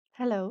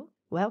Hello,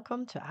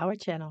 welcome to our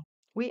channel.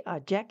 We are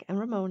Jack and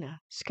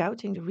Ramona,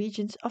 scouting the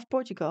regions of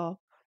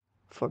Portugal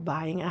for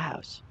buying a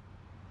house.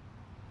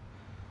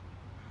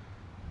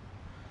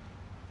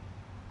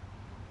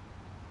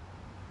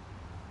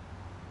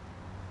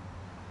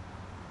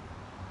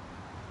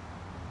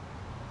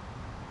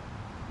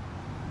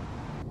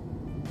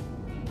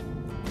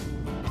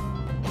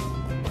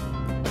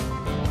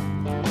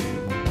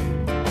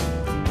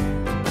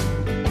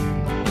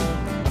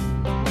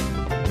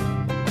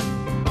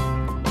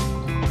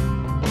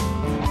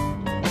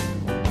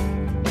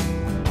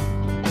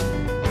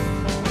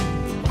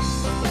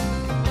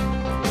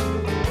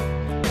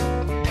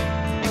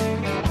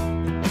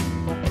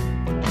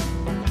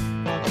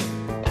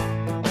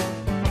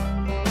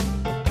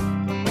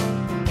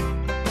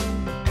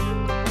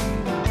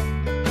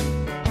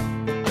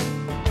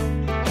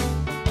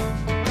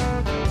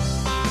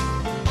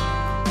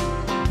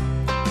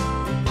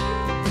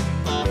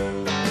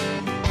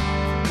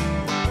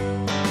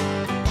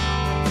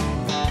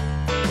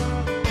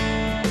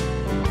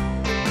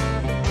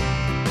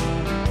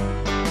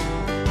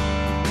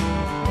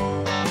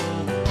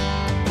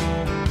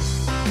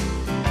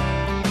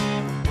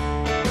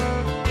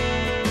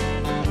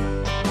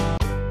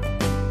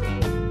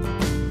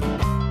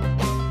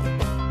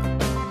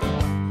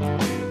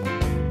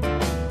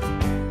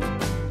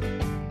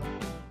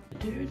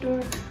 De deur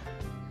door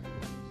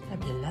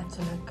heb je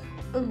letterlijk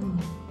een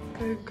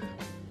keuken.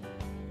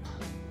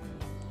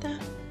 Daar.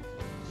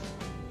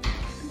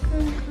 Een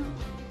keuken.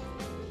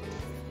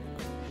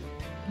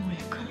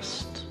 Mooie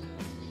kast.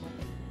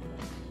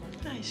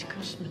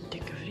 IJskast met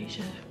dikke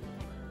vriezer.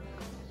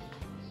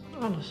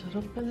 Alles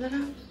erop en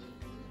eraan.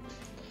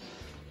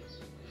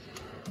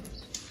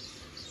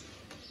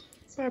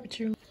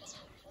 Barbecue.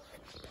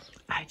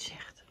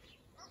 Uitzicht.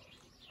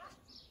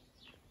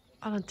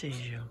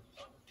 Alentejo.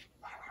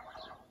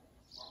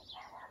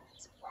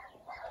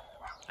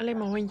 Alleen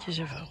maar hondjes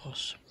en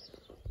vogels.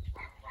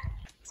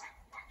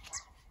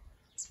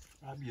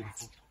 Ah,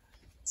 beautiful.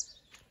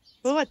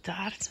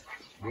 Boortaart.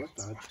 Boa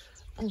tarde.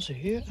 Onze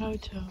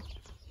huurauto.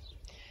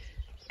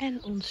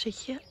 En ons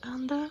zitje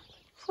aan de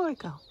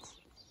voorkant.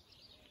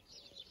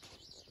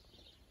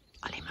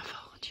 Alleen maar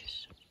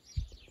vogeltjes.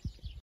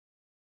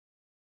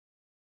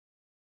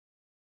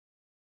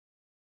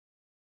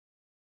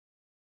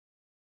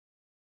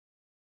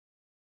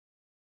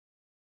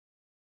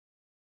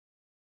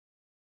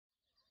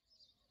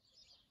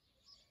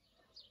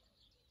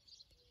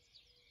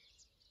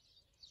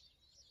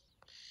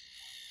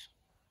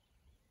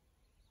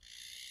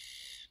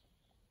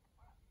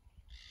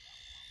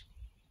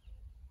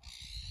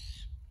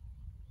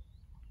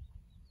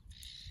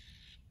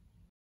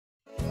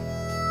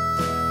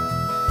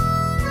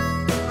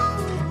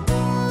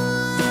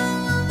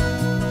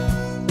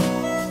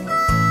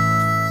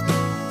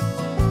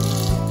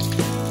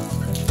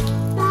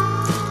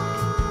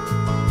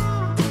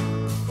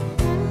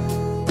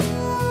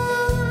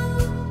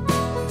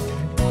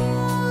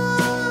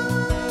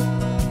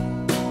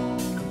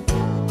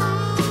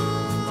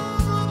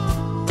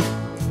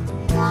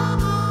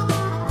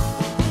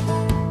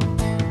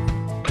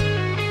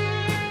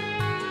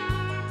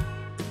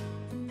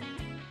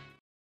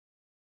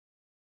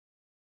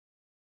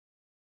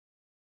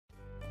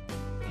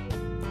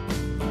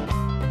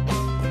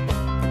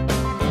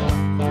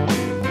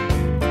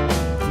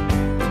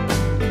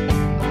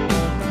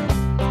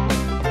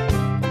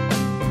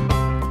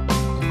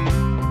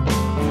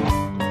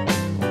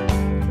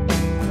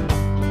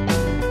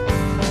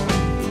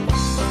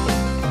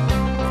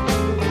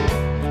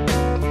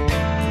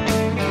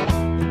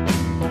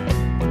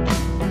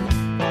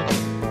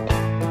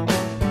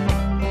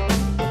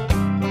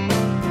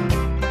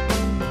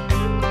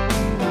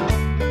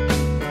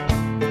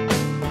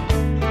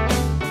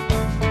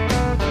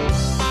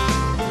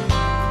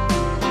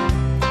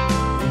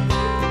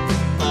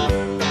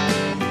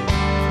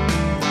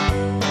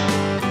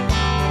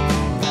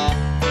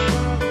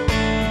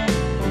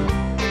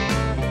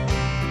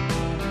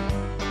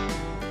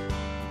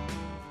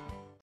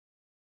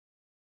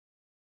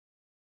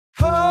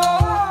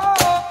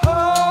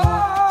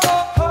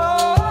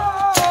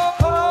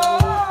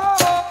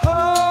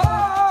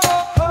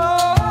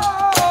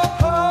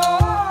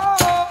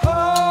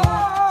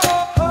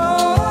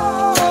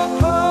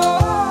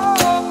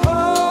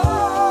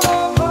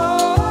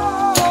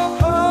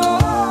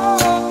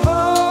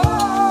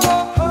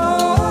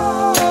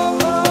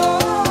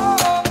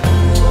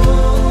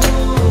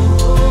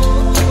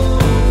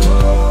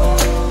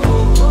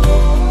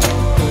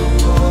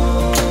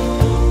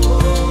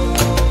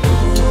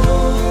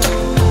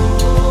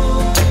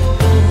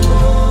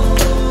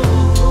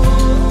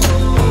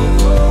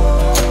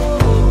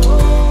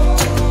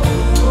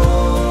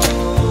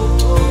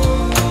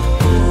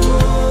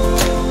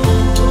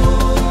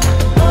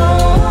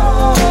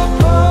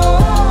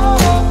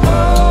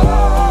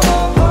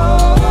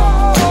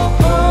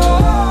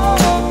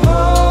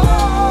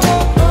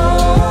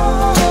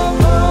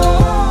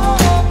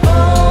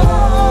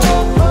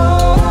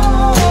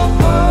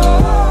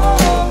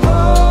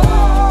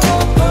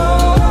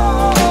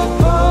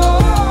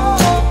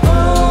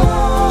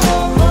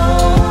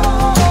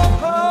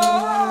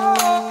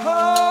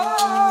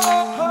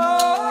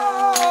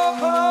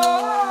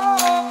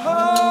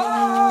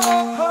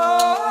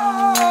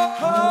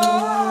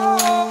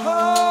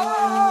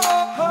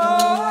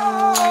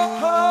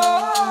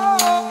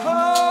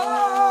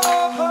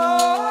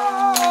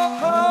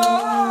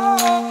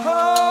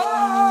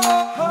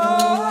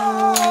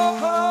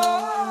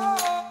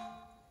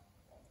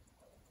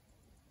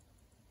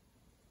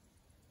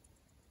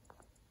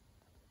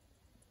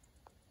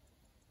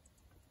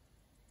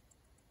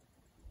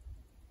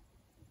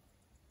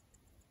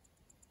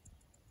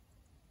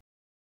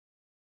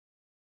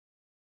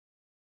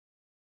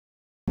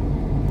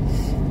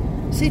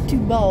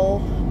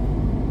 situbal.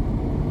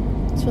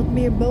 Het is wat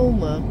meer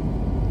bomen.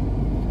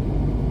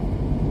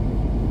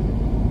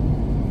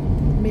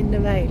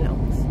 Minder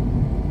weiland.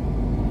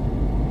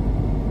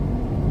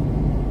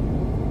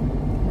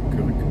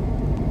 Kurk.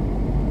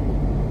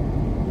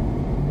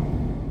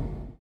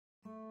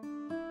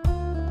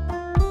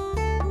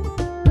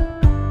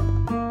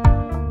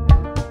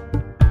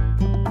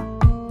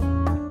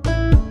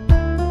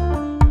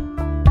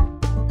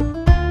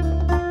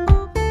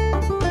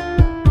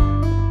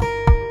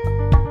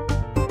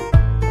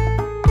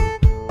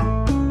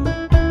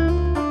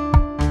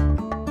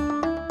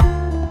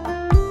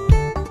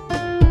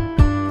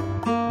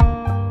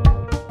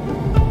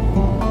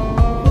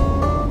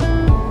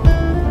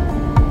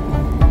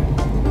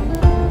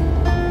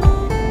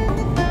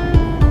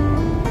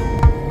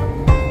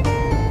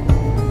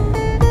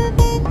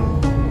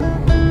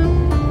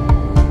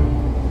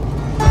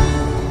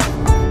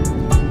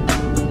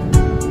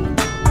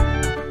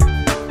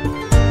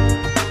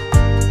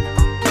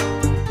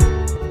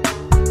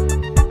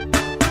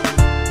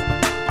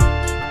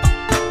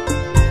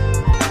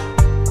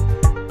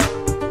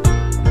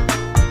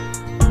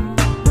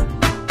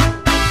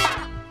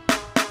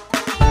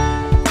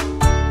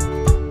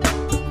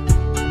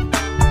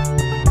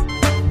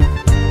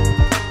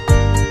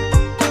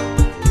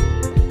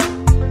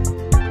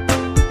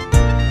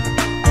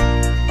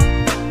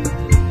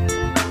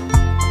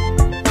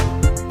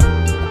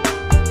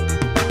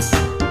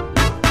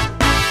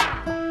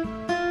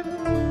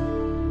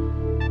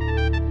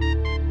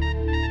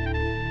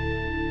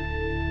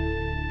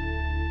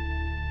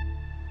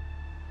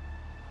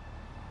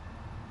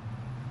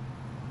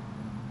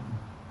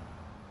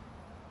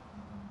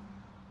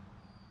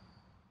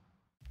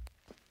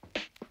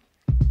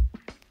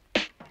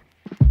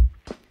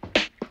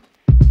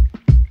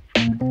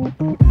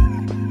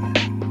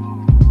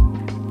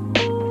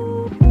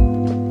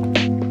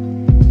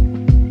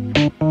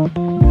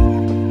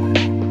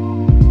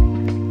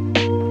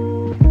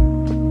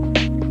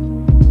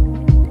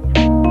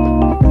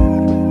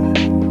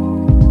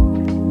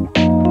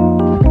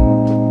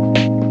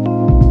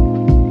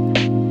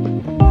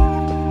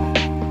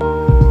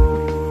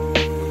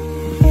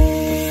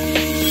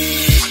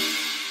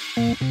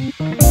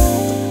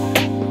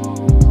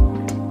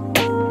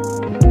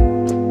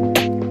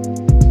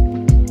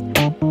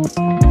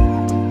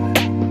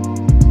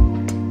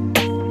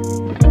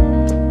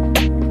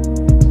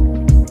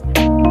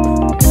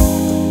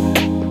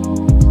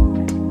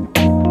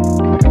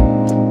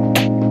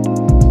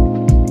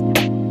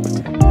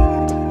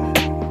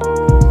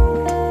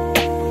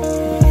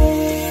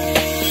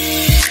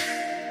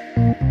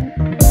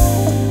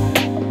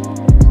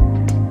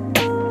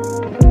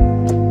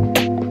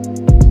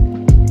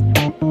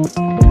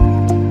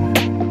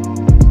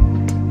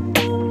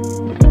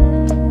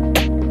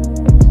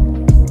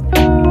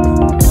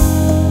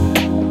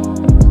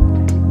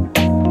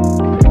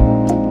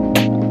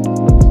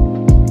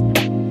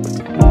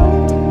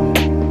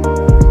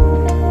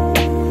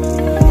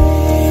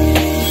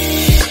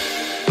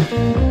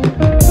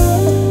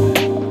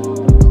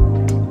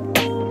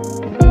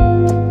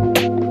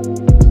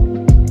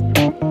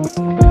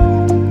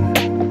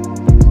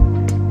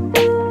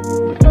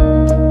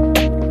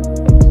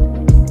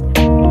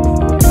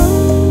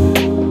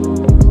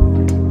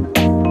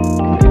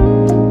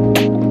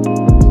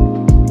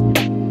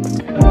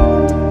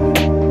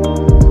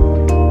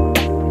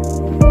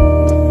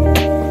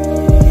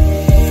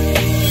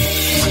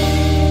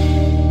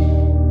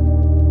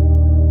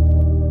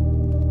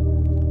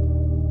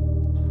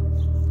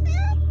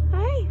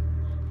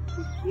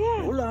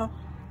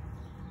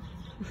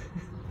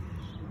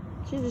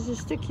 Als je dus een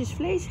stukjes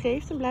vlees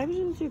geeft, dan blijven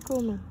ze natuurlijk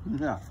komen.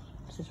 Ja.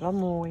 Dat is wel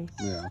mooi.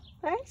 Ja.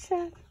 Hoi,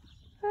 schat.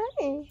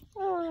 Hoi.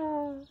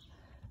 Oh,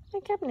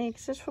 ik heb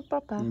niks, dat is voor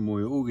papa. Een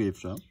mooie ogen heeft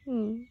ze.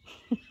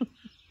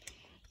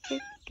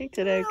 Kijk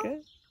te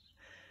ruiken.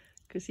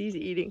 Because he's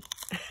eating.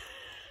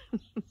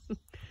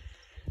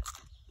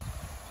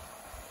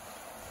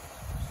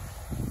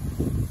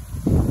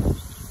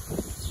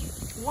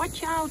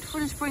 Watch out for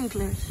the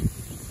sprinklers.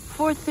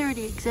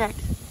 4:30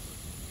 exact.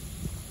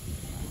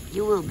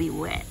 You will be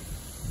wet.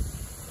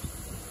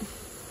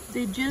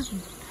 They just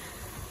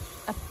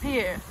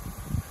appear.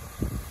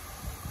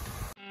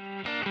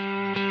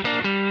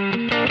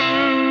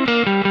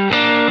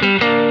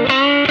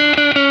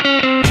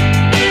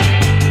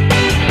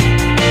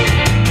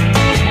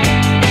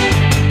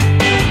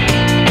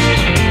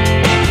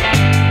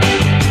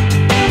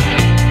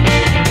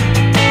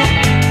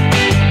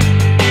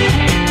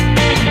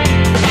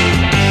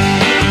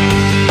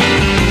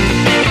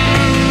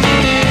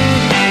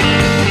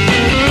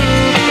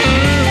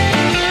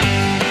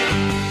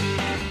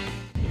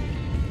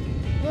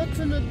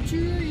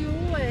 Natuur,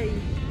 joh,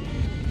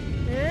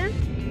 hè?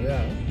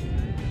 Ja.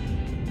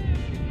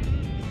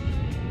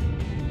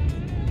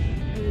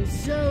 En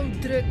zo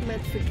druk met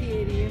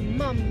verkeer hier.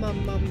 Mama,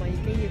 je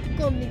kan je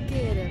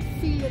communiceren.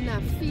 File na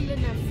file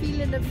na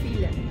file na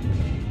file.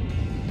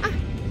 Ah,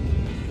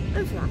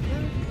 een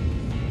vrachtwagen.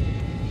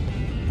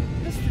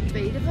 Dat is de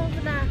tweede van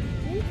vandaag.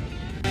 Hè?